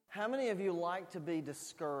How many of you like to be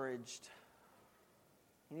discouraged?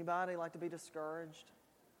 Anybody like to be discouraged?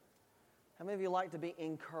 How many of you like to be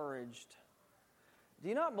encouraged? Do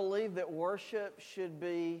you not believe that worship should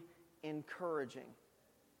be encouraging?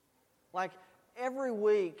 Like every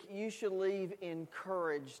week you should leave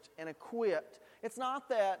encouraged and equipped. It's not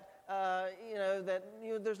that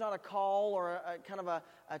there's not a call or a kind of a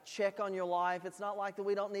check on your life. It's not like that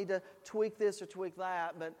we don't need to tweak this or tweak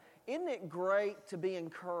that. But isn't it great to be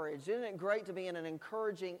encouraged? Isn't it great to be in an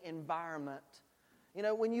encouraging environment? You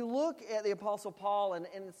know, when you look at the Apostle Paul, and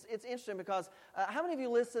it's interesting because how many of you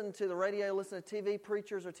listen to the radio, listen to TV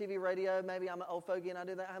preachers or TV radio? Maybe I'm an old fogey and I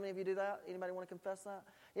do that. How many of you do that? Anybody want to confess that?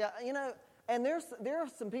 Yeah, you know, and there are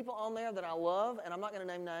some people on there that I love, and I'm not going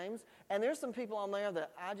to name names, and there's some people on there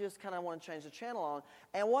that I just kind of want to change the channel on.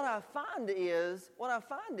 And what I find is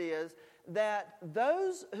that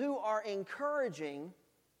those who are encouraging,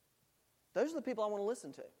 those are the people I want to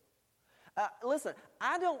listen to. Listen,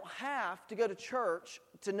 I don't have to go to church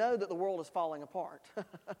to know that the world is falling apart.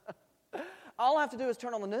 All I have to do is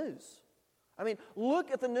turn on the news. I mean,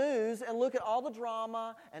 look at the news and look at all the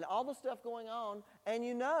drama and all the stuff going on, and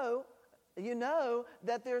you know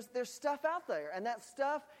that there's stuff out there, and that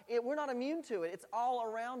stuff, we're not immune to it. It's all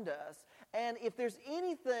around us. And if there's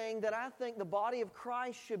anything that I think the body of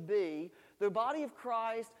Christ should be, the body of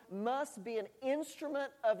Christ must be an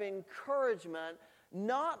instrument of encouragement,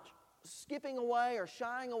 not skipping away or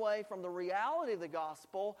shying away from the reality of the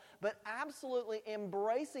gospel, but absolutely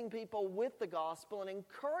embracing people with the gospel and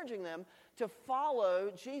encouraging them to follow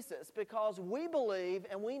Jesus, because we believe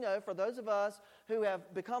and we know, for those of us who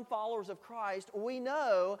have become followers of Christ, we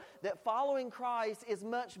know that following Christ is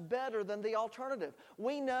much better than the alternative.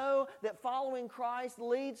 We know that following Christ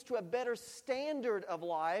leads to a better standard of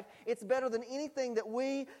life. It's better than anything that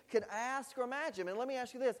we could ask or imagine. And let me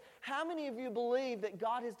ask you this: how many of you believe that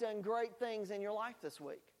God has done great things in your life this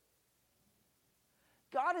week?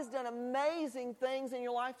 God has done amazing things in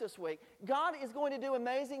your life this week. God is going to do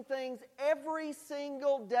amazing things every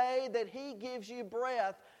single day that He gives you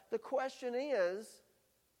breath. The question is,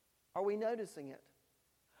 are we noticing it?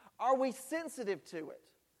 Are we sensitive to it?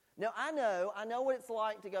 Now, I know what it's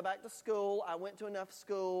like to go back to school. I went to enough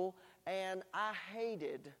school, and I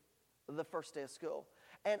hated the first day of school.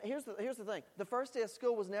 And here's the thing. The first day of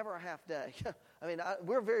school was never a half day. I mean,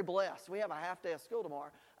 we're very blessed. We have a half day of school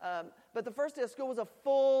tomorrow. But the first day of school was a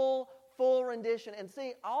full rendition. And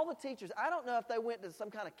see, all the teachers, I don't know if they went to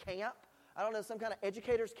some kind of camp. I don't know, some kind of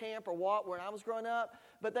educators camp or what, where I was growing up.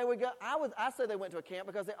 But they would go, I say they went to a camp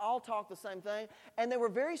because they all talked the same thing. And they were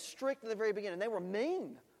very strict at the very beginning. They were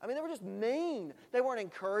mean. I mean, they were just mean. They weren't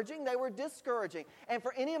encouraging. They were discouraging. And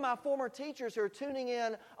for any of my former teachers who are tuning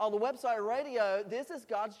in on the website or radio, this is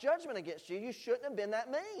God's judgment against you. You shouldn't have been that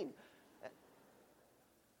mean.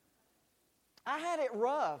 I had it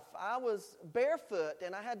rough. I was barefoot,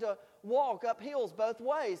 and I had to walk up hills both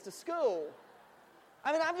ways to school.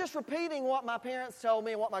 I mean, I'm just repeating what my parents told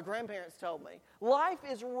me and what my grandparents told me. Life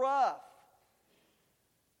is rough.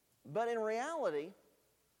 But in reality,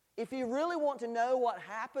 if you really want to know what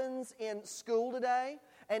happens in school today,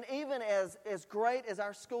 and even as great as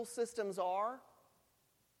our school systems are,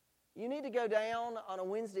 you need to go down on a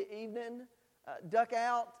Wednesday evening, duck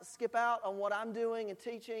out, skip out on what I'm doing and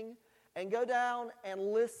teaching, and go down and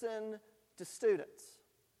listen to students.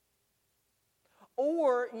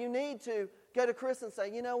 Or you need to go to Chris and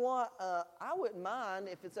say, you know what, I wouldn't mind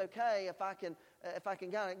if it's okay if I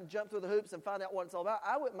can kind of jump through the hoops and find out what it's all about.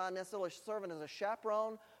 I wouldn't mind necessarily serving as a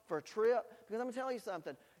chaperone for a trip, because I'm going to tell you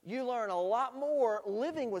something. You learn a lot more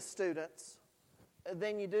living with students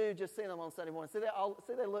than you do just seeing them on Sunday morning.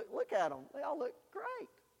 They look at them. They all look great.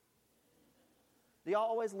 Do y'all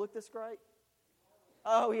always look this great?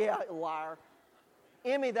 Oh, yeah, liar.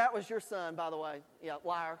 Emmy, that was your son, by the way. Yeah,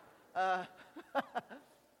 liar.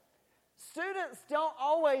 Students don't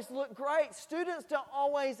always look great. Students don't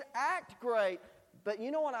always act great. But you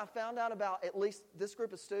know what I found out about at least this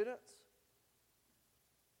group of students?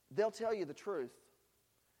 They'll tell you the truth.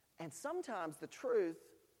 And sometimes the truth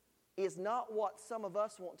is not what some of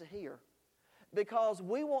us want to hear, because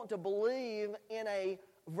we want to believe in a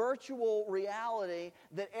virtual reality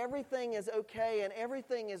that everything is okay and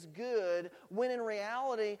everything is good, when in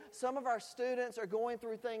reality, some of our students are going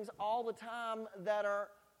through things all the time that are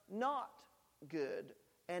not good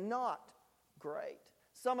and not great.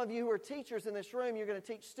 Some of you who are teachers in this room, you're going to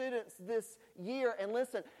teach students this year, and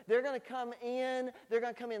listen, they're going to come in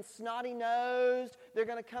snotty-nosed, they're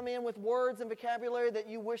going to come in with words and vocabulary that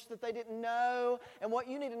you wish that they didn't know, and what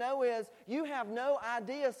you need to know is, you have no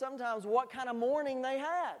idea sometimes what kind of morning they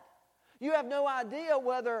had. You have no idea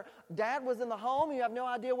whether dad was in the home. You have no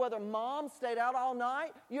idea whether mom stayed out all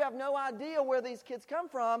night. You have no idea where these kids come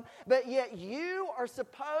from. But yet you are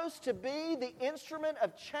supposed to be the instrument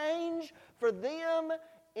of change for them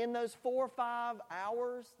in those 4 or 5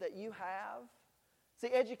 hours that you have.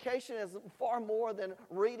 See, education is far more than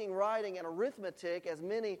reading, writing, and arithmetic, as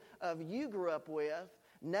many of you grew up with.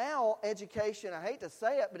 Now, education, I hate to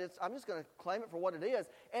say it, but I'm just going to claim it for what it is.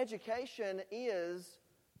 Education is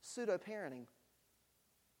pseudo-parenting.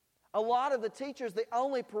 A lot of the teachers, the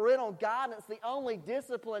only parental guidance, the only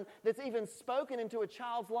discipline that's even spoken into a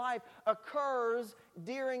child's life occurs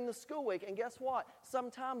during the school week. And guess what?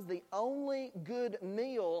 Sometimes the only good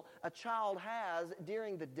meal a child has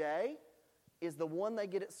during the day is the one they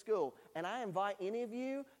get at school. And I invite any of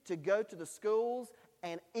you to go to the schools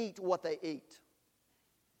and eat what they eat.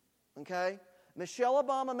 Okay? Michelle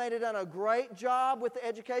Obama may have done a great job with the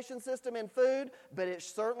education system and food, but it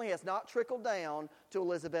certainly has not trickled down to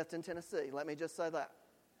Elizabethton, Tennessee. Let me just say that.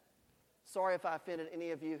 Sorry if I offended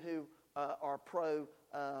any of you who are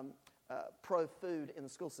pro-food in the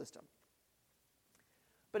school system.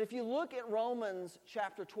 But if you look at Romans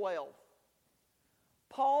chapter 12,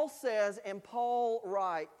 Paul says, and Paul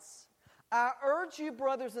writes, I urge you,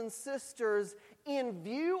 brothers and sisters, in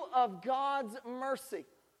view of God's mercy.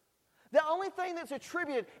 The only thing that's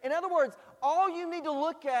attributed, in other words, all you need to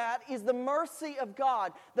look at is the mercy of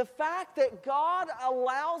God. The fact that God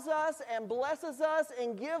allows us and blesses us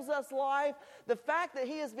and gives us life, the fact that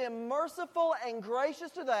He has been merciful and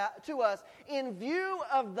gracious to us, in view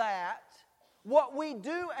of that, what we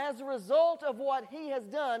do as a result of what He has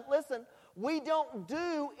done, listen, we don't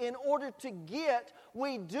do in order to get,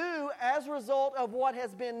 we do as a result of what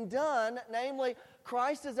has been done, namely,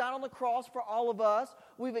 Christ is out on the cross for all of us.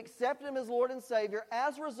 We've accepted Him as Lord and Savior.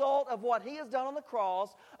 As a result of what He has done on the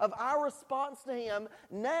cross, of our response to Him,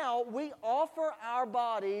 now we offer our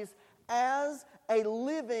bodies as a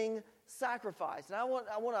living sacrifice. And I want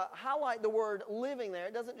to highlight the word living there.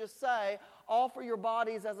 It doesn't just say offer your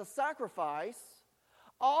bodies as a sacrifice.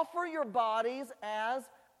 Offer your bodies as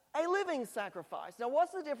a living sacrifice. Now,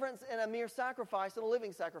 what's the difference in a mere sacrifice and a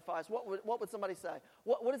living sacrifice? What would somebody say?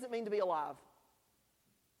 What does it mean to be alive?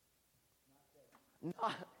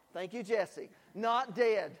 Thank you, Jesse. Not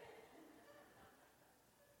dead.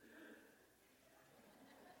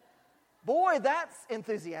 Boy, that's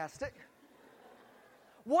enthusiastic.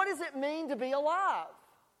 What does it mean to be alive?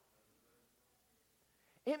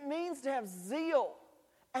 It means to have zeal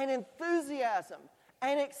and enthusiasm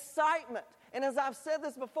and excitement. And as I've said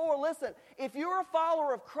this before, listen, if you're a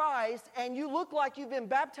follower of Christ and you look like you've been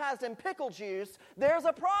baptized in pickle juice, there's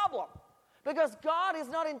a problem. Because God is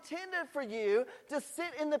not intended for you to sit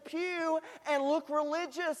in the pew and look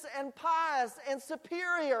religious and pious and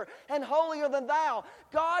superior and holier than thou.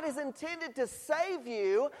 God is intended to save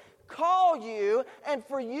you, call you, and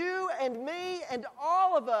for you and me and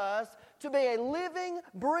all of us to be a living,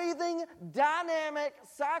 breathing, dynamic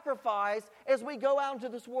sacrifice as we go out into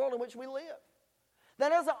this world in which we live. That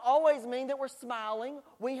doesn't always mean that we're smiling.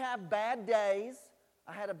 We have bad days.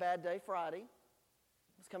 I had a bad day Friday.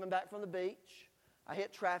 I was coming back from the beach. I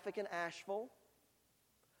hit traffic in Asheville.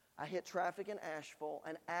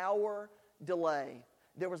 An hour delay.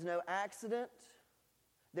 There was no accident.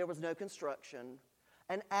 There was no construction.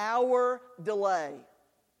 An hour delay.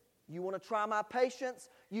 You want to try my patience?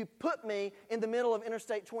 You put me in the middle of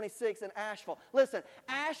Interstate 26 in Asheville. Listen,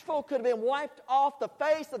 Asheville could have been wiped off the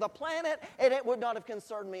face of the planet, and it would not have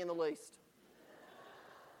concerned me in the least.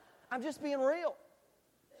 I'm just being real.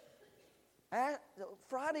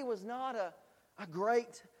 Friday was not a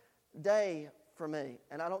great day for me,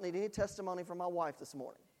 and I don't need any testimony from my wife this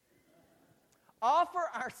morning. Offer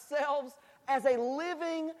ourselves as a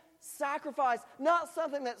living sacrifice, not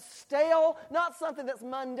something that's stale, not something that's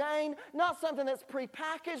mundane, not something that's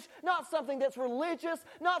prepackaged, not something that's religious,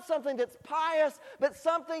 not something that's pious, but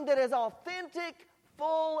something that is authentic,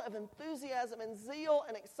 full of enthusiasm and zeal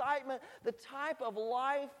and excitement, the type of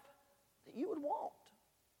life that you would want.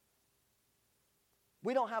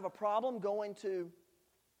 We don't have a problem going to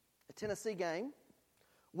a Tennessee game.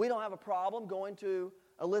 We don't have a problem going to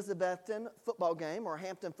a Elizabethton football game or a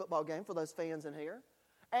Hampton football game for those fans in here.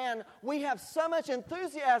 And we have so much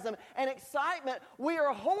enthusiasm and excitement. We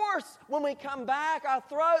are hoarse when we come back. Our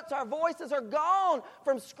throats, our voices are gone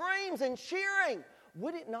from screams and cheering.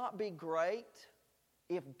 Would it not be great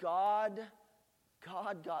if God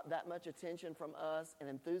got that much attention from us and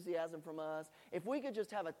enthusiasm from us? If we could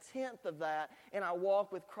just have a tenth of that in our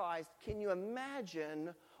walk with Christ, can you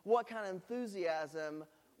imagine what kind of enthusiasm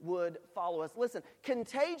would follow us? Listen,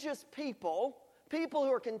 contagious people People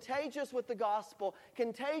who are contagious with the gospel.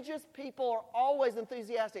 Contagious people are always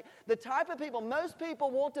enthusiastic. The type of people, most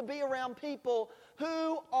people want to be around people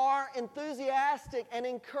who are enthusiastic and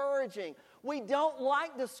encouraging. We don't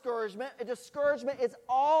like discouragement. Discouragement is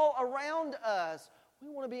all around us.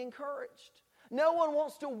 We want to be encouraged. No one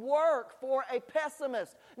wants to work for a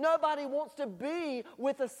pessimist. Nobody wants to be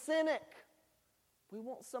with a cynic. We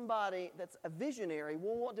want somebody that's a visionary. We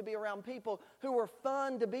want to be around people who are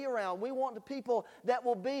fun to be around. We want the people that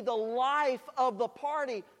will be the life of the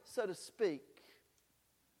party, so to speak.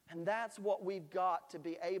 And that's what we've got to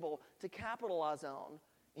be able to capitalize on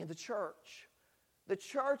in the church. The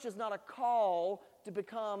church is not a call to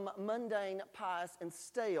become mundane, pious, and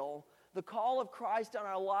stale. The call of Christ on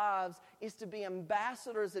our lives is to be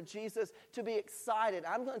ambassadors of Jesus, to be excited.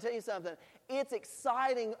 I'm going to tell you something. It's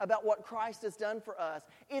exciting about what Christ has done for us.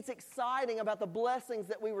 It's exciting about the blessings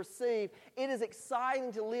that we receive. It is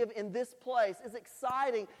exciting to live in this place. It's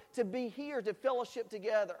exciting to be here, to fellowship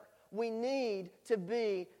together. We need to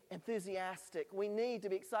be enthusiastic. We need to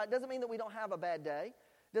be excited. Doesn't mean that we don't have a bad day.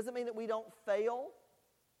 Doesn't mean that we don't fail.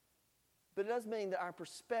 But it does mean that our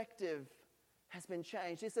perspective has been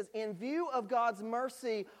changed. He says, in view of God's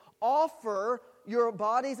mercy, offer your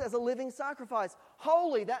bodies as a living sacrifice.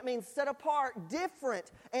 Holy, that means set apart,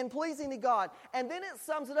 different, and pleasing to God. And then it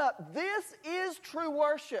sums it up. This is true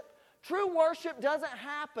worship. True worship doesn't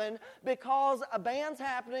happen because a band's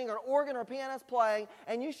happening or an organ or a piano's playing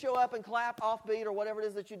and you show up and clap offbeat or whatever it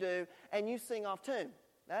is that you do and you sing off tune.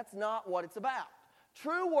 That's not what it's about.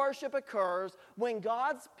 True worship occurs when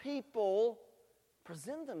God's people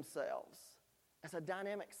present themselves as a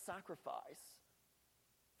dynamic sacrifice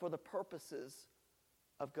for the purposes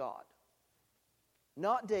of God.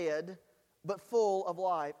 Not dead, but full of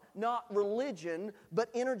life. Not religion, but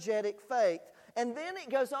energetic faith. And then it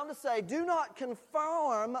goes on to say, do not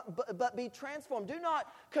conform, but be transformed. Do not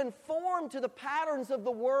conform to the patterns of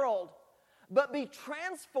the world, but be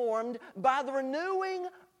transformed by the renewing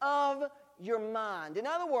of your mind. In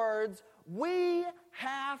other words, we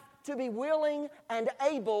have to be willing and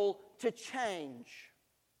able to change.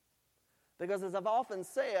 Because as I've often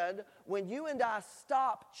said, when you and I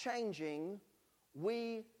stop changing,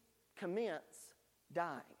 we commence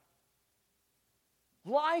dying.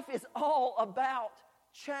 Life is all about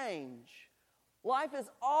change. Life is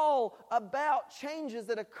all about changes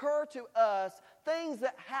that occur to us, things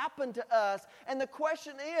that happen to us. And the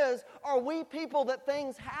question is, are we people that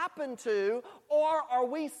things happen to, or are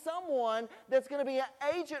we someone that's going to be an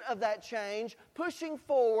agent of that change, pushing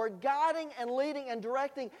forward, guiding and leading and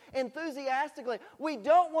directing enthusiastically? We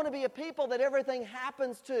don't want to be a people that everything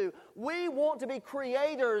happens to. We want to be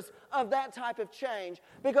creators of that type of change,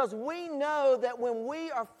 because we know that when we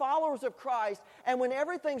are followers of Christ and when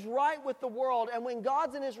everything's right with the world and when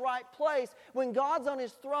God's in His right place, when God's on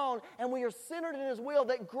His throne and we are centered in His will,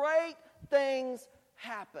 that great things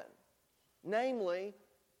happen. Namely,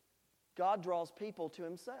 God draws people to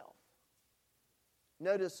Himself.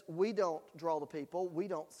 Notice, we don't draw the people. We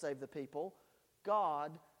don't save the people.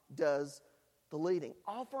 God does the leading.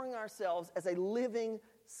 Offering ourselves as a living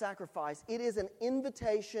sacrifice. It is an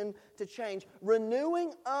invitation to change.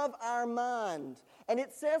 Renewing of our mind. And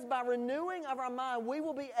it says by renewing of our mind, we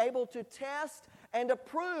will be able to test and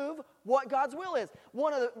approve what God's will is.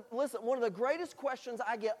 One of the greatest questions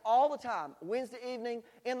I get all the time, Wednesday evening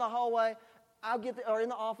in the hallway, or in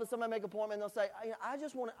the office, somebody make an appointment, and they'll say, I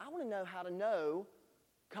want to know how to know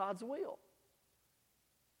God's will.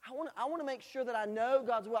 I want to make sure that I know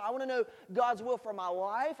God's will. I want to know God's will for my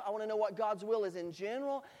life. I want to know what God's will is in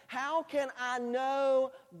general. How can I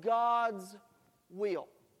know God's will?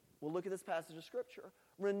 We'll look at this passage of Scripture.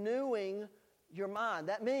 Renewing your mind.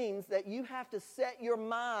 That means that you have to set your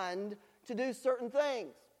mind to do certain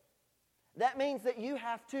things. That means that you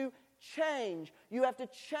have to change. You have to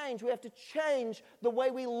change. We have to change the way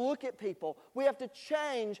we look at people. We have to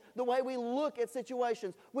change the way we look at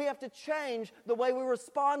situations. We have to change the way we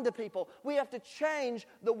respond to people. We have to change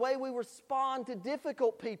the way we respond to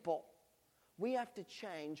difficult people. We have to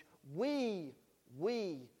change. We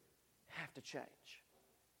have to change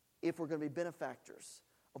if we're going to be benefactors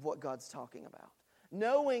of what God's talking about.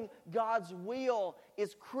 Knowing God's will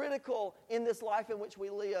is critical in this life in which we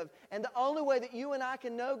live. And the only way that you and I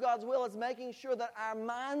can know God's will is making sure that our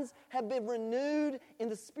minds have been renewed in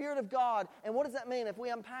the Spirit of God. And what does that mean if we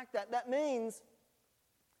unpack that? That means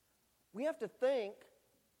we have to think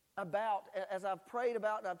about, as I've prayed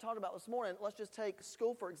about and I've talked about this morning, let's just take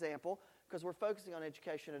school, for example, because we're focusing on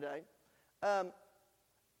education today.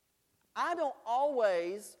 I don't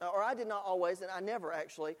always, or I did not always, and I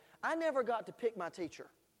never got to pick my teacher.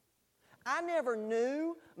 I never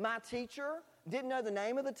knew my teacher didn't know the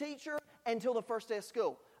name of the teacher until the first day of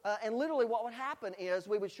school. And literally what would happen is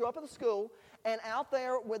we would show up at the school, and out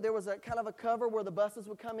there there was a kind of a cover where the buses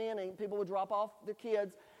would come in and people would drop off their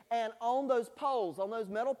kids. And on those poles, on those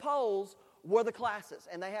metal poles, were the classes.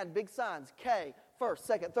 And they had big signs, K, first,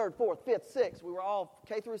 second, third, fourth, fifth, sixth. We were all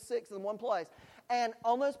K through 6 in one place. And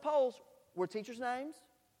on those poles were teachers' names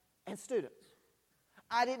and students.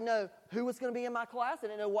 I didn't know who was going to be in my class. I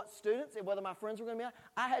didn't know what students and whether my friends were going to be.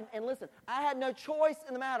 I had no choice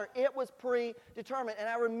in the matter. It was predetermined. And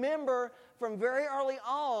I remember from very early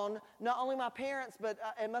on, not only my parents, but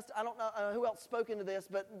I don't know who else spoke into this,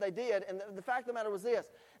 but they did. And the fact of the matter was this,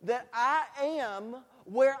 that I am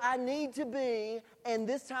where I need to be in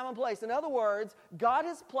this time and place. In other words, God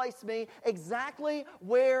has placed me exactly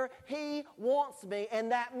where He wants me.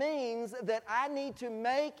 And that means that I need to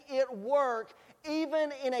make it work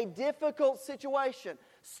even in a difficult situation.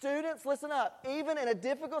 Students, listen up. Even in a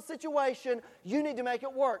difficult situation, you need to make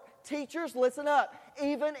it work. Teachers, listen up.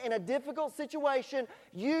 Even in a difficult situation,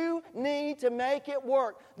 you need to make it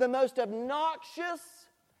work. The most obnoxious,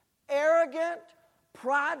 arrogant,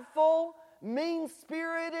 prideful,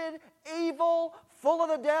 mean-spirited, evil, full of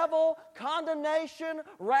the devil, condemnation,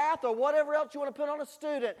 wrath, or whatever else you want to put on a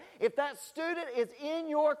student. If that student is in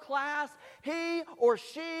your class, he or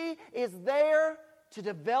she is there to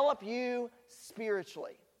develop you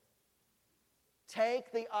spiritually.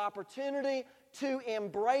 Take the opportunity to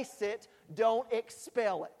embrace it. Don't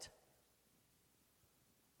expel it.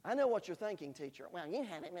 I know what you're thinking, teacher. Well, you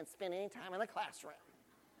haven't been spending any time in the classroom.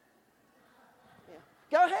 Yeah.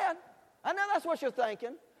 Go ahead. I know that's what you're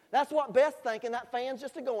thinking. That's what Beth's thinking. That fan's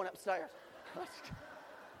just going upstairs.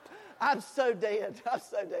 I'm so dead.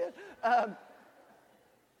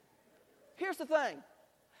 Here's the thing.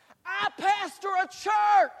 I pastor a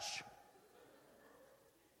church.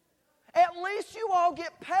 At least you all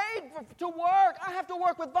get paid to work. I have to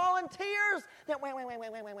work with volunteers. Now, wait.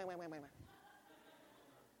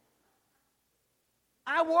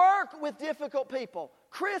 I work with difficult people.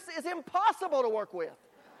 Chris is impossible to work with.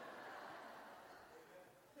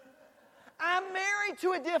 I'm married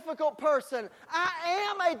to a difficult person. I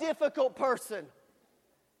am a difficult person.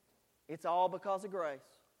 It's all because of grace.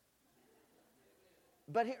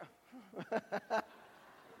 But here,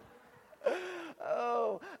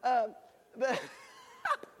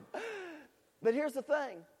 but here's the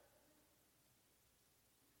thing.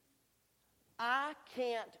 I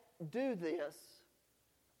can't do this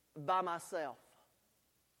by myself.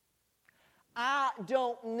 I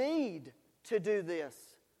don't need to do this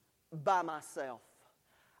by myself.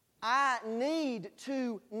 I need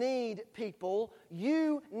to need people.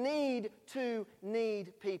 You need to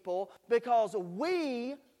need people, because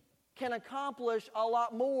we can accomplish a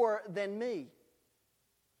lot more than me.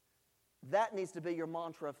 That needs to be your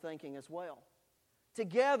mantra of thinking as well.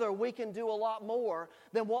 Together we can do a lot more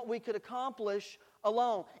than what we could accomplish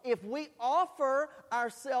alone. If we offer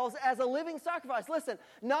ourselves as a living sacrifice, listen,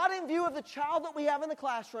 not in view of the child that we have in the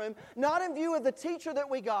classroom, not in view of the teacher that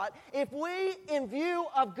we got, if we, in view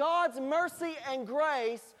of God's mercy and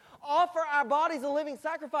grace, offer our bodies a living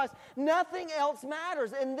sacrifice, nothing else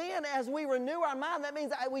matters. And then as we renew our mind, that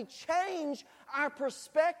means that we change our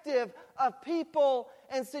perspective of people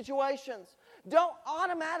and situations. Don't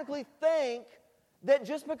automatically think that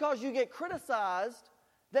just because you get criticized,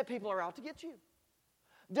 that people are out to get you.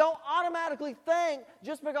 Don't automatically think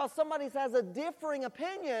just because somebody has a differing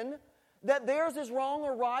opinion that theirs is wrong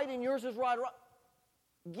or right and yours is right or wrong.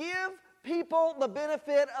 Give people the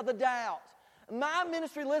benefit of the doubt. My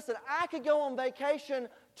ministry, listen, I could go on vacation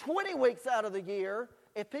 20 weeks out of the year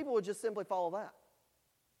if people would just simply follow that.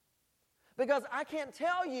 Because I can't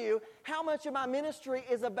tell you how much of my ministry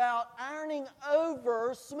is about ironing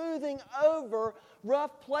over, smoothing over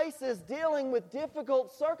rough places, dealing with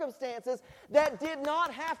difficult circumstances that did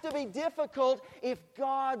not have to be difficult if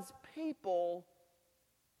God's people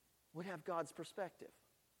would have God's perspective.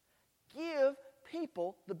 Give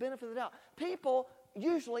people the benefit of the doubt. People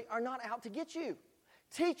usually are not out to get you.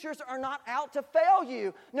 Teachers are not out to fail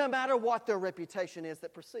you, no matter what their reputation is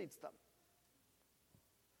that precedes them.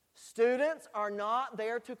 Students are not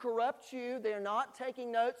there to corrupt you. They're not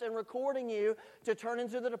taking notes and recording you to turn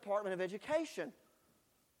into the Department of Education.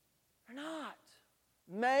 They're not.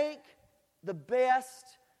 Make the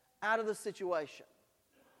best out of the situation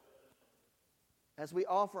as we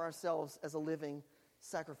offer ourselves as a living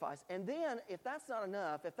sacrifice. And then, if that's not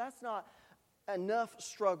enough, if that's not enough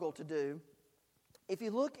struggle to do, if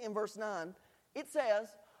you look in verse 9, it says,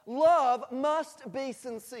 love must be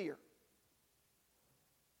sincere.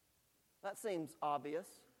 That seems obvious.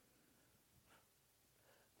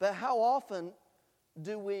 But how often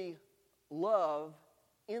do we love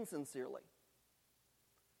insincerely?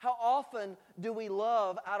 How often do we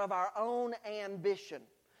love out of our own ambition?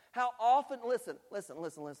 How often, listen. Let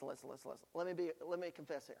me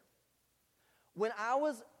confess here. When I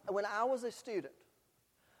was a student,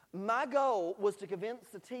 my goal was to convince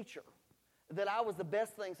the teacher that I was the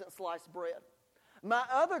best thing since sliced bread. My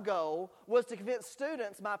other goal was to convince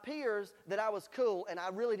students, my peers, that I was cool and I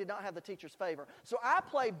really did not have the teacher's favor. So I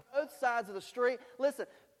played both sides of the street. Listen,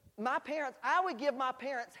 I would give my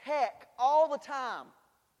parents heck all the time.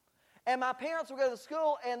 And my parents would go to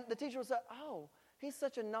school and the teacher would say, oh, he's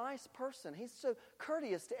such a nice person. He's so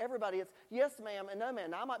courteous to everybody. It's yes, ma'am, and no,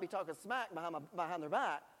 ma'am. Now, I might be talking smack behind their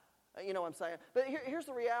back. You know what I'm saying? But here's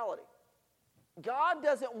the reality. God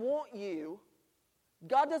doesn't want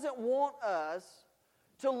us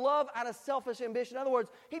to love out of selfish ambition. In other words,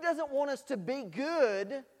 He doesn't want us to be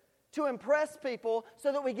good to impress people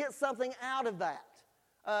so that we get something out of that.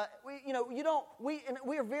 We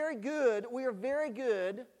are very good. We are very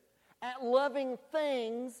good at loving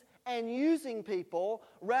things and using people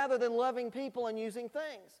rather than loving people and using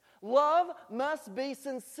things. Love must be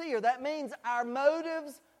sincere. That means our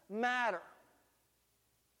motives matter.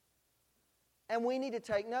 And we need to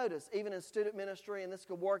take notice, even in student ministry, and this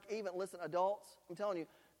could work even, listen, adults, I'm telling you,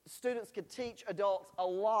 students could teach adults a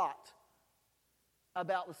lot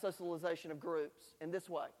about the socialization of groups in this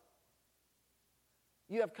way.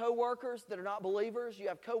 You have coworkers that are not believers. You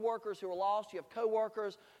have coworkers who are lost. You have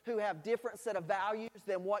coworkers who have different set of values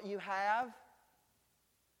than what you have.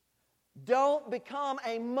 Don't become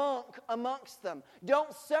a monk amongst them.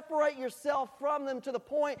 Don't separate yourself from them to the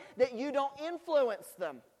point that you don't influence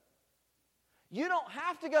them. You don't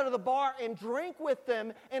have to go to the bar and drink with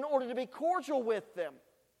them in order to be cordial with them.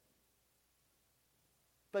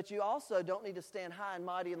 But you also don't need to stand high and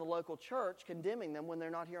mighty in the local church condemning them when they're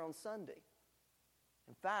not here on Sunday.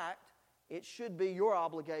 In fact, it should be your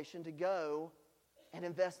obligation to go and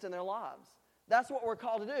invest in their lives. That's what we're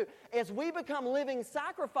called to do. As we become living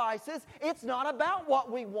sacrifices, it's not about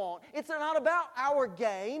what we want. It's not about our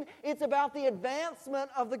gain. It's about the advancement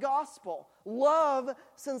of the gospel. Love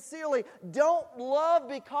sincerely. Don't love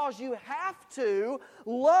because you have to.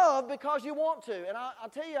 Love because you want to. And I'll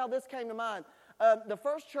tell you how this came to mind. The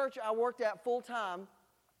first church I worked at full time,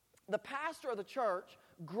 the pastor of the church,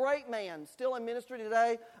 great man, still in ministry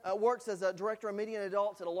today, works as a director of media and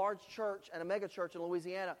adults at a large church and a mega church in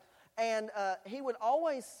Louisiana. And he would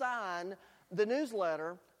always sign the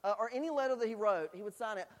newsletter or any letter that he wrote. He would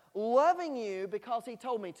sign it, loving you because he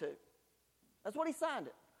told me to. That's what he signed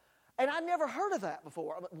it. And I'd never heard of that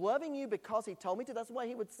before. Loving you because he told me to. That's the way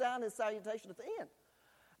he would sign his salutation at the end.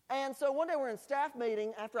 And so one day we're in staff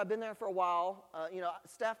meeting after I've been there for a while.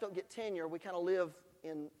 Staff don't get tenure. We kind of live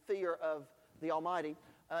in fear of the Almighty.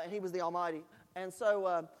 And he was the Almighty. And so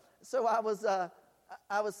I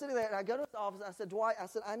was sitting there, and I go to his office, and I said, Dwight,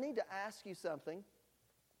 I need to ask you something.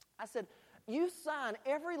 I said, you sign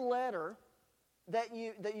every letter that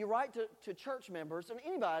you write to church members and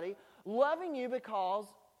anybody loving you because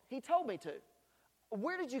he told me to.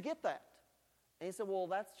 Where did you get that? And he said, well,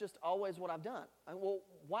 that's just always what I've done. Well,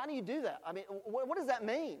 why do you do that? I mean, what does that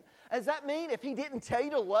mean? Does that mean if he didn't tell you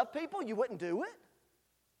to love people, you wouldn't do it?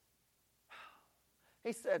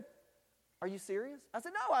 He said, are you serious? I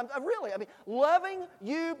said, no, I'm really. I mean, loving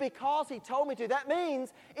you because he told me to. That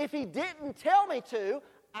means if he didn't tell me to,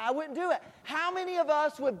 I wouldn't do it. How many of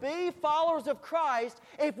us would be followers of Christ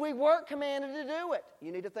if we weren't commanded to do it?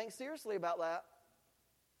 You need to think seriously about that.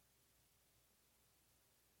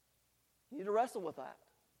 You need to wrestle with that.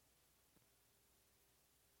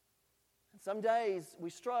 And some days we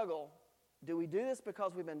struggle. Do we do this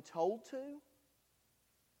because we've been told to?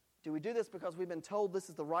 Do we do this because we've been told this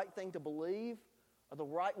is the right thing to believe or the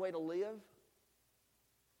right way to live?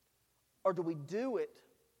 Or do we do it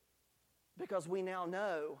because we now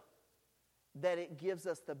know that it gives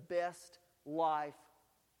us the best life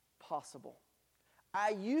possible?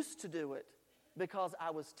 I used to do it because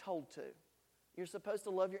I was told to. You're supposed to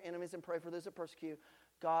love your enemies and pray for those that persecute you.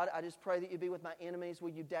 God, I just pray that you be with my enemies. Will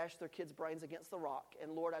you dash their kids' brains against the rock?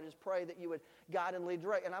 And Lord, I just pray that you would guide and lead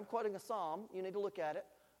direct. And I'm quoting a psalm. You need to look at it.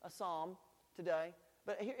 A psalm today.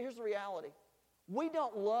 But here's the reality. We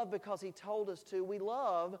don't love because he told us to. We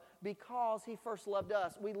love because he first loved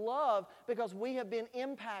us. We love because we have been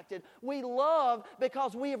impacted. We love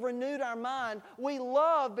because we have renewed our mind. We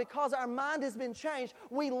love because our mind has been changed.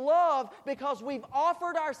 We love because we've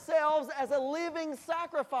offered ourselves as a living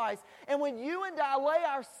sacrifice. And when you and I lay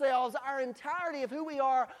ourselves, our entirety of who we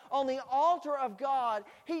are, on the altar of God,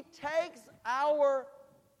 he takes our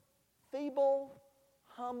feeble,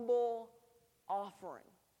 humble offering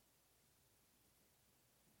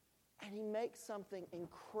and He makes something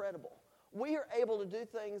incredible. We are able to do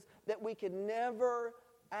things that we could never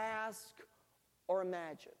ask or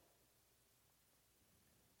imagine.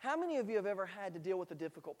 How many of you have ever had to deal with a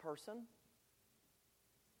difficult person?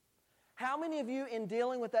 How many of you, in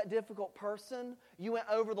dealing with that difficult person, you went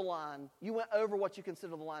over the line? You went over what you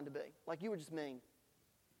consider the line to be. Like you were just mean.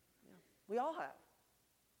 Yeah, we all have.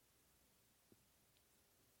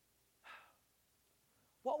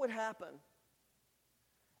 What would happen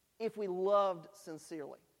if we loved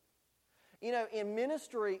sincerely? You know, in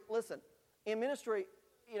ministry, listen, in ministry,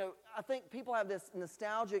 you know, I think people have this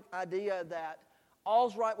nostalgic idea that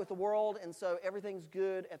all's right with the world, and so everything's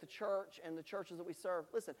good at the church and the churches that we serve.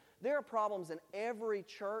 Listen, there are problems in every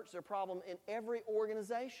church. There are problems in every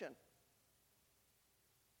organization.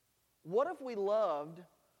 What if we loved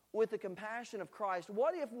with the compassion of Christ?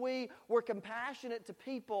 What if we were compassionate to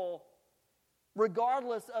people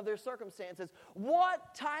regardless of their circumstances?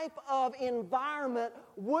 What type of environment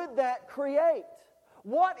would that create?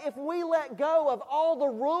 What if we let go of all the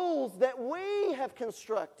rules that we have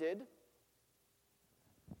constructed?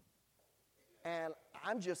 And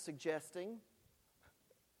I'm just suggesting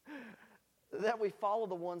that we follow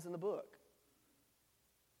the ones in the book.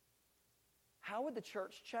 How would the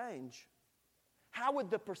church change? How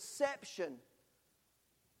would the perception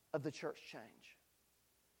of the church change?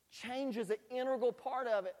 Change is an integral part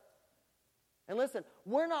of it. And listen,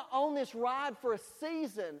 we're not on this ride for a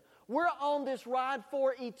season. We're on this ride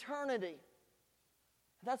for eternity.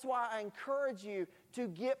 That's why I encourage you to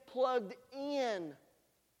get plugged in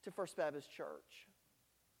to First Baptist Church.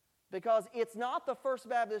 Because it's not the First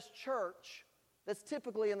Baptist Church that's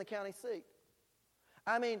typically in the county seat.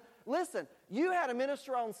 I mean, listen, you had a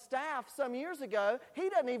minister on staff some years ago. He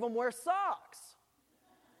doesn't even wear socks.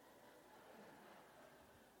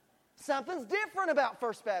 Something's different about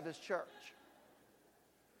First Baptist Church.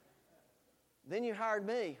 Then you hired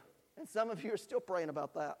me, and some of you are still praying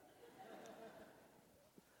about that.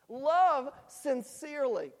 Love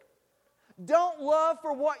sincerely. Don't love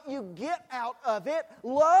for what you get out of it.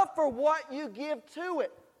 Love for what you give to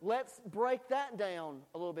it. Let's break that down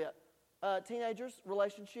a little bit. Teenagers,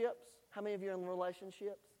 relationships. How many of you are in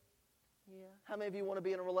relationships? Yeah. How many of you want to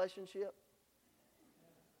be in a relationship?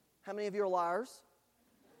 How many of you are liars?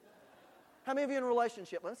 How many of you are in a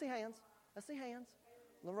relationship? Let's see hands. Let's see hands.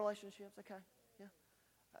 The relationships, okay. Yeah.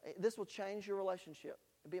 This will change your relationship.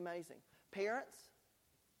 It'd be amazing. Parents,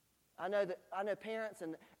 I know parents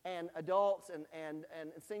and adults and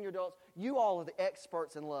senior adults, you all are the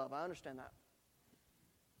experts in love. I understand that.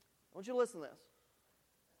 I want you to listen to this.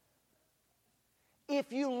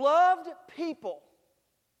 If you loved people,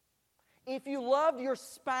 if you loved your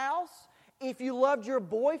spouse, if you loved your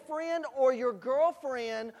boyfriend or your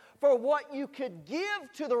girlfriend for what you could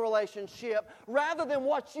give to the relationship rather than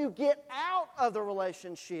what you get out of the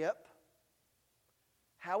relationship,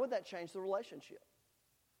 how would that change the relationship?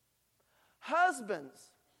 Husbands,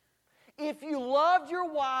 if you loved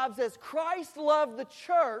your wives as Christ loved the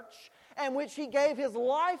church, and which He gave His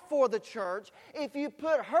life for the church, if you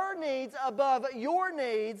put her needs above your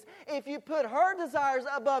needs, if you put her desires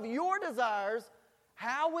above your desires,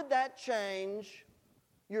 how would that change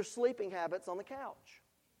your sleeping habits on the couch?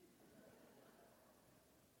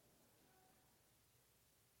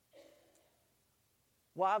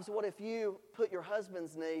 Wives, what if you put your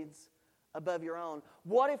husband's needs above your own?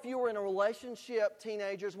 What if you were in a relationship,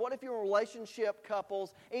 teenagers? What if you were in a relationship,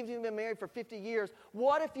 couples, even if you've been married for 50 years?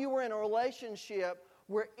 What if you were in a relationship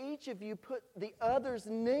where each of you put the other's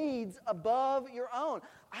needs above your own?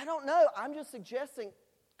 I don't know. I'm just suggesting,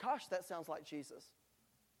 gosh, that sounds like Jesus.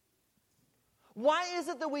 Why is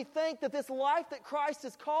it that we think that this life that Christ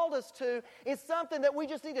has called us to is something that we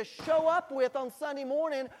just need to show up with on Sunday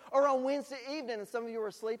morning or on Wednesday evening? And some of you are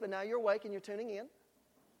asleep and now you're awake and you're tuning in.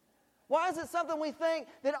 Why is it something we think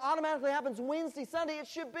that automatically happens Wednesday, Sunday? It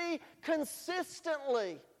should be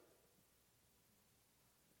consistently.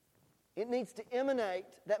 It needs to emanate.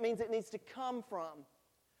 That means it needs to come from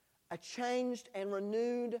a changed and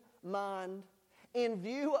renewed mind in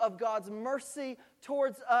view of God's mercy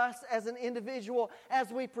towards us as an individual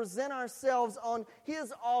as we present ourselves on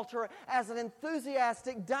His altar as an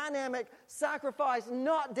enthusiastic, dynamic sacrifice,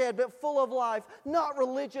 not dead but full of life, not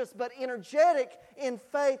religious but energetic in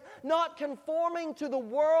faith, not conforming to the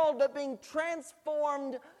world but being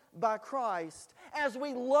transformed by Christ. As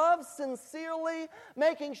we love sincerely,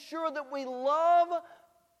 making sure that we love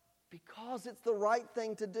because it's the right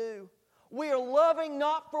thing to do. We are loving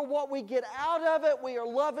not for what we get out of it. We are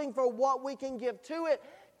loving for what we can give to it.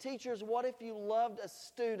 Teachers, what if you loved a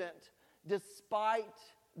student despite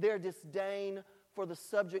their disdain for the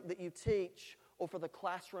subject that you teach or for the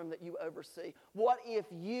classroom that you oversee? What if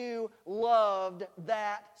you loved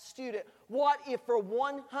that student? What if for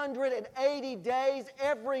 180 days,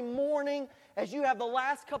 every morning, as you have the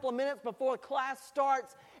last couple of minutes before class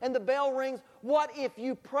starts and the bell rings, what if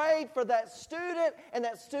you prayed for that student and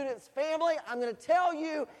that student's family? I'm going to tell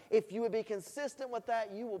you, if you would be consistent with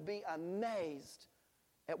that, you will be amazed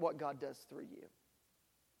at what God does through you.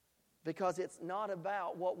 Because it's not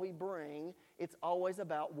about what we bring, it's always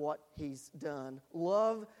about what He's done.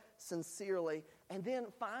 Love sincerely. And then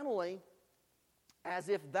finally, as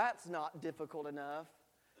if that's not difficult enough,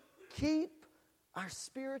 keep our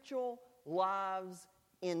spiritual lives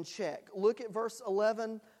in check. Look at verse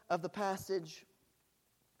 11 of the passage.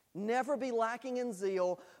 Never be lacking in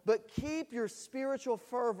zeal, but keep your spiritual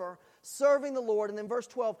fervor, serving the Lord. And then verse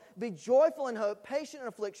 12, be joyful in hope, patient in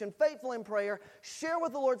affliction, faithful in prayer, share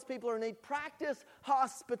with the Lord's people who are in need, practice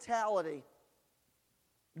hospitality.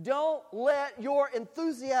 Don't let your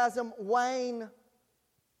enthusiasm wane,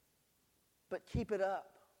 but keep it up.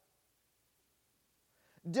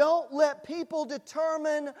 Don't let people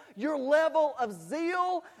determine your level of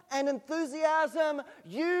zeal and enthusiasm.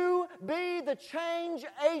 You be the change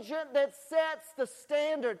agent that sets the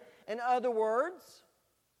standard. In other words,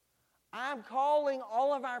 I'm calling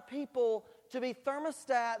all of our people to be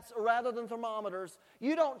thermostats rather than thermometers.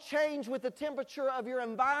 You don't change with the temperature of your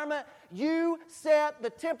environment. You set the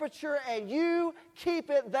temperature and you keep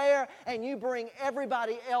it there, and you bring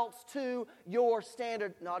everybody else to your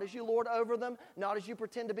standard. Not as you lord over them, not as you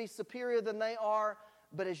pretend to be superior than they are,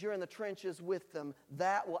 but as you're in the trenches with them.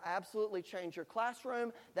 That will absolutely change your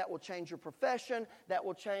classroom. That will change your profession. That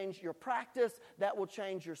will change your practice. That will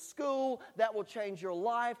change your school. That will change your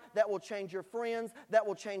life. That will change your friends. That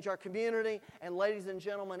will change our community. And ladies and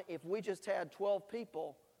gentlemen, if we just had 12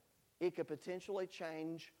 people, it could potentially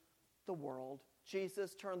change the world.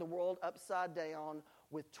 Jesus turned the world upside down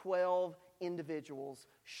with 12 individuals.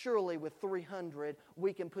 Surely with 300,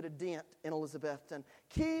 we can put a dent in Elizabethton.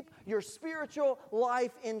 Keep your spiritual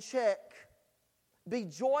life in check. Be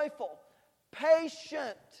joyful,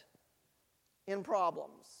 patient in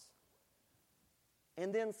problems.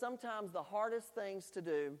 And then sometimes the hardest things to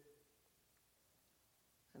do,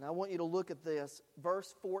 and I want you to look at this,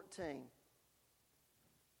 verse 14.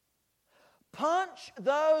 Punch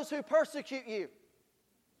those who persecute you.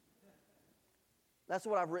 That's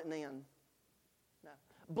what I've written in. No.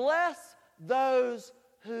 Bless those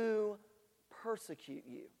who persecute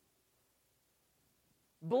you.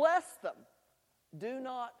 Bless them. Do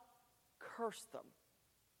not curse them.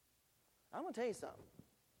 I'm going to tell you something.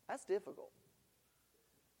 That's difficult.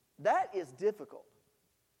 That is difficult.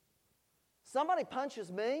 Somebody punches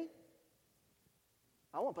me,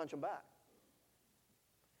 I want to punch them back.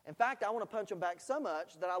 In fact, I want to punch them back so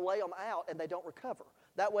much that I lay them out and they don't recover.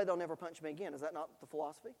 That way they'll never punch me again. Is that not the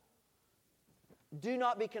philosophy? Do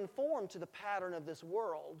not be conformed to the pattern of this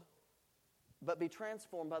world, but be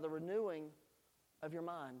transformed by the renewing of your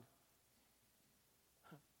mind.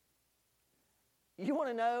 You want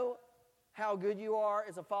to know how good you are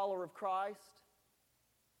as a follower of Christ?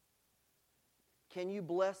 Can you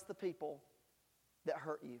bless the people that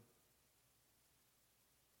hurt you?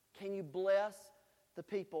 Can you bless the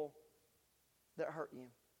people that hurt you?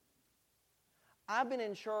 I've been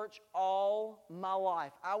in church all my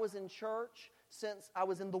life. I was in church since I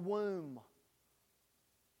was in the womb.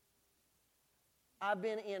 I've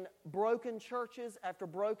been in broken churches after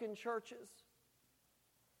broken churches.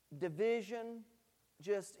 Division,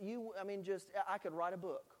 I could write a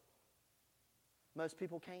book. Most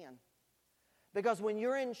people can. Because when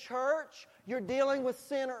you're in church, you're dealing with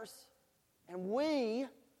sinners. And we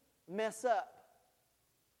mess up.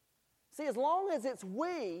 See, as long as it's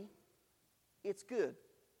we, it's good.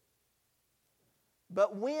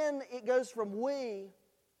 But when it goes from we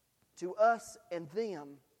to us and them,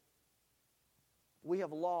 we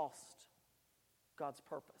have lost God's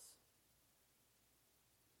purpose.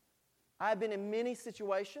 I've been in many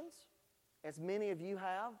situations, as many of you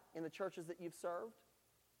have in the churches that you've served.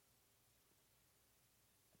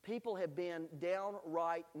 People have been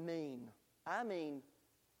downright mean. I mean,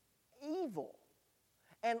 evil.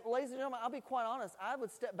 And ladies and gentlemen, I'll be quite honest, I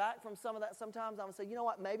would step back from some of that sometimes. I would say, you know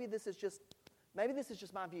what, maybe this is just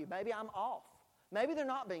my view. Maybe I'm off. Maybe they're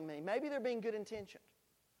not being mean. Maybe they're being good intentioned.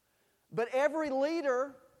 But every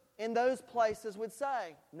leader in those places would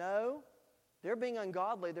say, no, they're being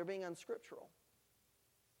ungodly, they're being unscriptural.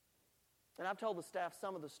 And I've told the staff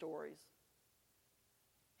some of the stories.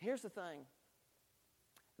 Here's the thing.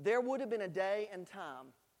 There would have been a day and time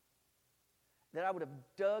that I would have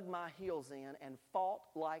dug my heels in and fought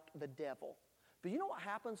like the devil. But you know what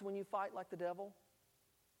happens when you fight like the devil?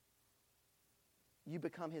 you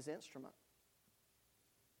become His instrument.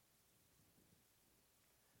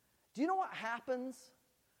 Do you know what happens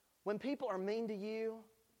when people are mean to you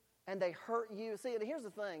and they hurt you? See, and here's the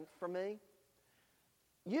thing for me.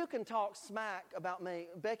 You can talk smack about me.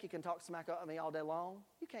 Becky can talk smack about me all day long.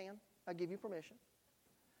 You can. I give you permission.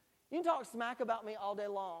 You can talk smack about me all day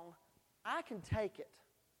long. I can take it.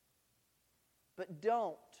 But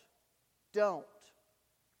don't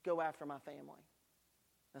go after my family.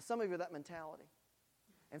 Now, some of you are that mentality.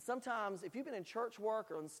 And sometimes, if you've been in church work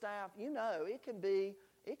or on staff, you know it can be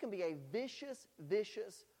a vicious,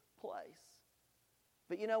 vicious place.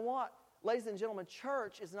 But you know what? Ladies and gentlemen,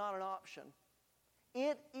 church is not an option.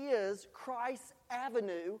 It is Christ's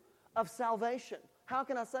avenue of salvation. How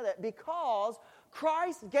can I say that? Because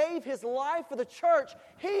Christ gave His life for the church.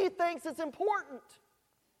 He thinks it's important.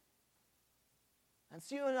 And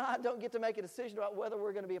so you and I don't get to make a decision about whether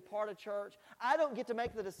we're going to be a part of church. I don't get to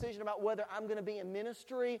make the decision about whether I'm going to be in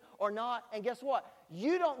ministry or not. And guess what?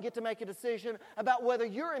 You don't get to make a decision about whether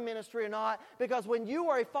you're in ministry or not, because when you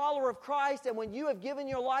are a follower of Christ and when you have given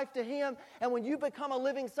your life to Him and when you become a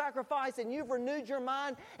living sacrifice and you've renewed your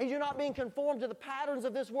mind and you're not being conformed to the patterns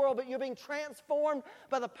of this world, but you're being transformed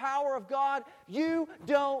by the power of God, you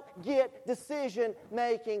don't get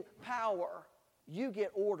decision-making power. You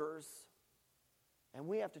get orders. And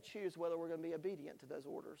we have to choose whether we're going to be obedient to those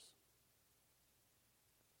orders.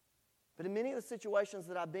 But in many of the situations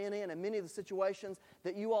that I've been in and many of the situations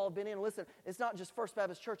that you all have been in, listen, it's not just First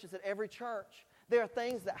Baptist Church, it's at every church. There are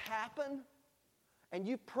things that happen and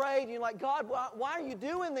you prayed and you're like, God, why are you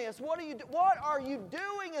doing this? What are you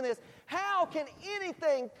doing in this? How can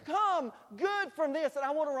anything come good from this? And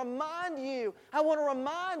I want to remind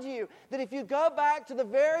you that if you go back to the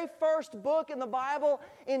very first book in the Bible,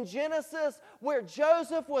 in Genesis, where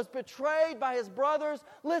Joseph was betrayed by his brothers,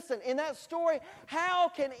 listen, in that story, how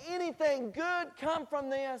can anything good come from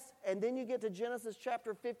this? And then you get to Genesis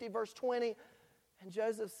chapter 50, verse 20, and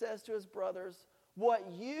Joseph says to his brothers, what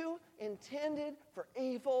you intended for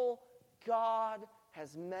evil, God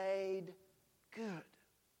has made good.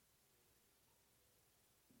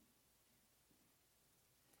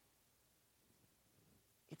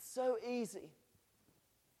 It's so easy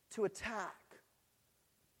to attack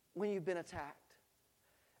when you've been attacked.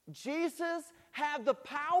 Jesus had the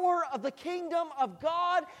power of the kingdom of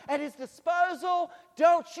God at His disposal.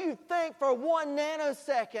 Don't you think for 1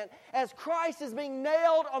 nanosecond, as Christ is being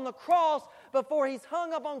nailed on the cross before He's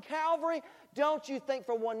hung up on Calvary, don't you think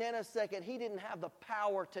for 1 nanosecond He didn't have the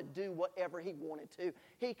power to do whatever He wanted to.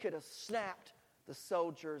 He could have snapped the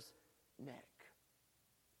soldier's neck.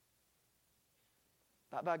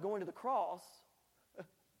 By going to the cross,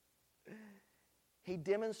 He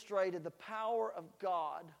demonstrated the power of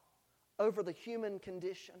God over the human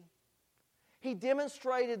condition. He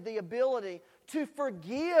demonstrated the ability to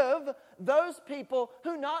forgive those people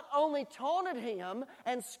who not only taunted Him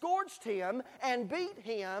and scourged Him and beat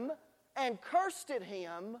Him and cursed at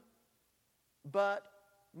Him, but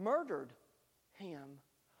murdered Him.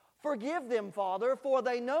 Forgive them, Father, for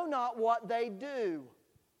they know not what they do.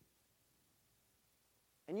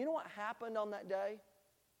 And you know what happened on that day?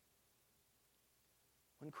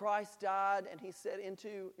 When Christ died and He said,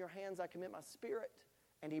 into your hands I commit my spirit,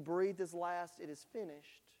 and He breathed His last, it is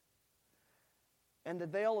finished. And the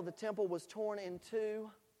veil of the temple was torn in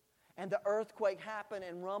two, and the earthquake happened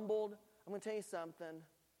and rumbled. I'm going to tell you something.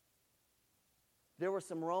 There were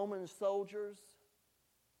some Roman soldiers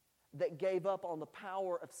that gave up on the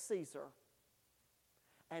power of Caesar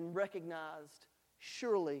and recognized,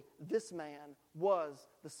 surely this man was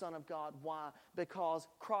the Son of God. Why? Because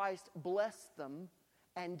Christ blessed them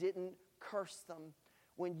and didn't curse them.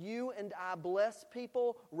 When you and I bless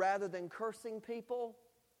people rather than cursing people,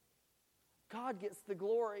 God gets the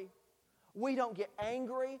glory. We don't get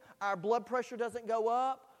angry. Our blood pressure doesn't go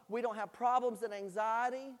up. We don't have problems and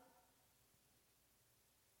anxiety.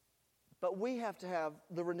 But we have to have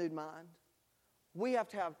the renewed mind. We have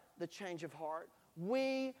to have the change of heart.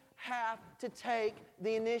 We have to take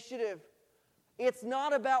the initiative. It's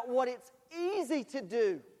not about what it's easy to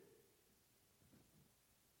do.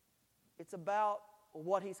 It's about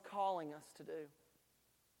what He's calling us to do.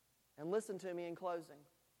 And listen to me in closing.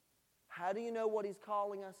 How do you know what He's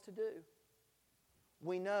calling us to do?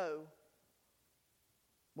 We know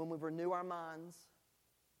when we renew our minds.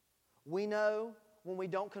 We know when we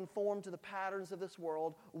don't conform to the patterns of this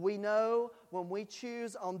world. We know when we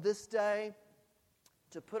choose on this day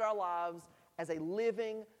to put our lives as a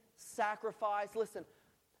living sacrifice. Listen,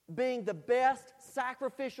 being the best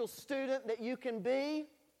sacrificial student that you can be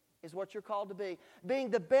is what you're called to be. Being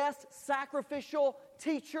the best sacrificial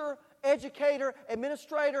teacher, educator,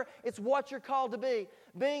 administrator, it's what you're called to be.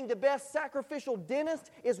 Being the best sacrificial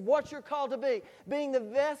dentist is what you're called to be. Being the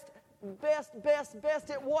best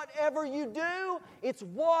at whatever you do, it's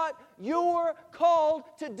what you're called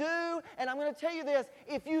to do. And I'm going to tell you this,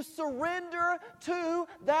 if you surrender to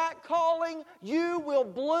that calling, you will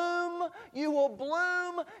bloom, you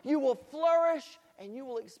will flourish, and you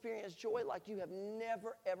will experience joy like you have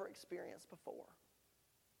never, ever experienced before.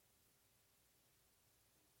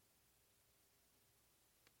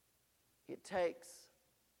 It takes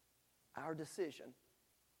our decision.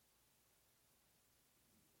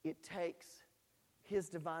 It takes His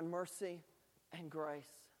divine mercy and grace.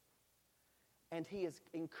 And He is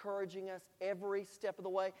encouraging us every step of the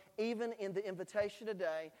way, even in the invitation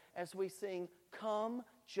today as we sing, "Come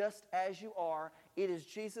just as you are." It is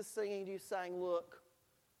Jesus singing to you, saying, look,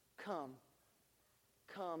 come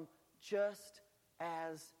just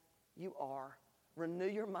as you are. Renew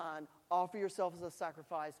your mind, offer yourself as a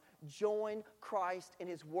sacrifice, join Christ in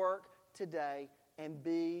His work today, and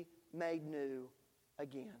be made new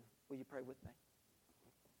again. Will you pray with me?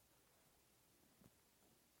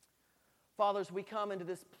 Fathers, we come into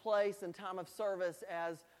this place and time of service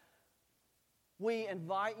as we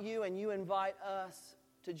invite you and you invite us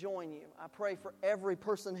to join you. I pray for every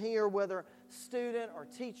person here, whether student or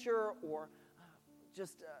teacher or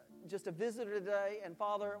just a visitor today. And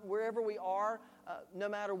Father, wherever we are, no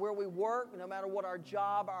matter where we work, no matter what our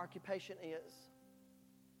job, our occupation is,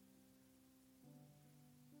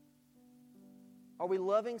 are we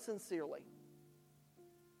loving sincerely?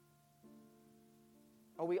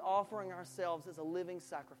 Are we offering ourselves as a living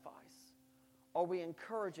sacrifice? Are we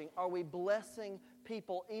encouraging? Are we blessing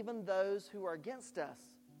people, even those who are against us?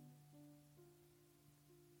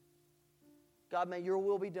 God, may your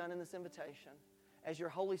will be done in this invitation. As your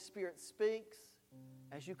Holy Spirit speaks,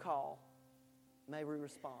 as you call, may we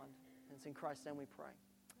respond. And it's in Christ's name we pray.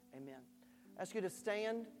 Amen. I ask you to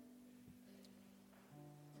stand.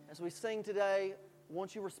 As we sing today,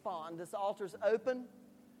 once you respond, this altar's open.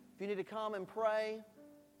 If you need to come and pray,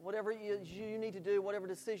 whatever you need to do, whatever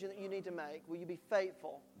decision that you need to make, will you be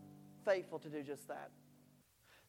faithful to do just that?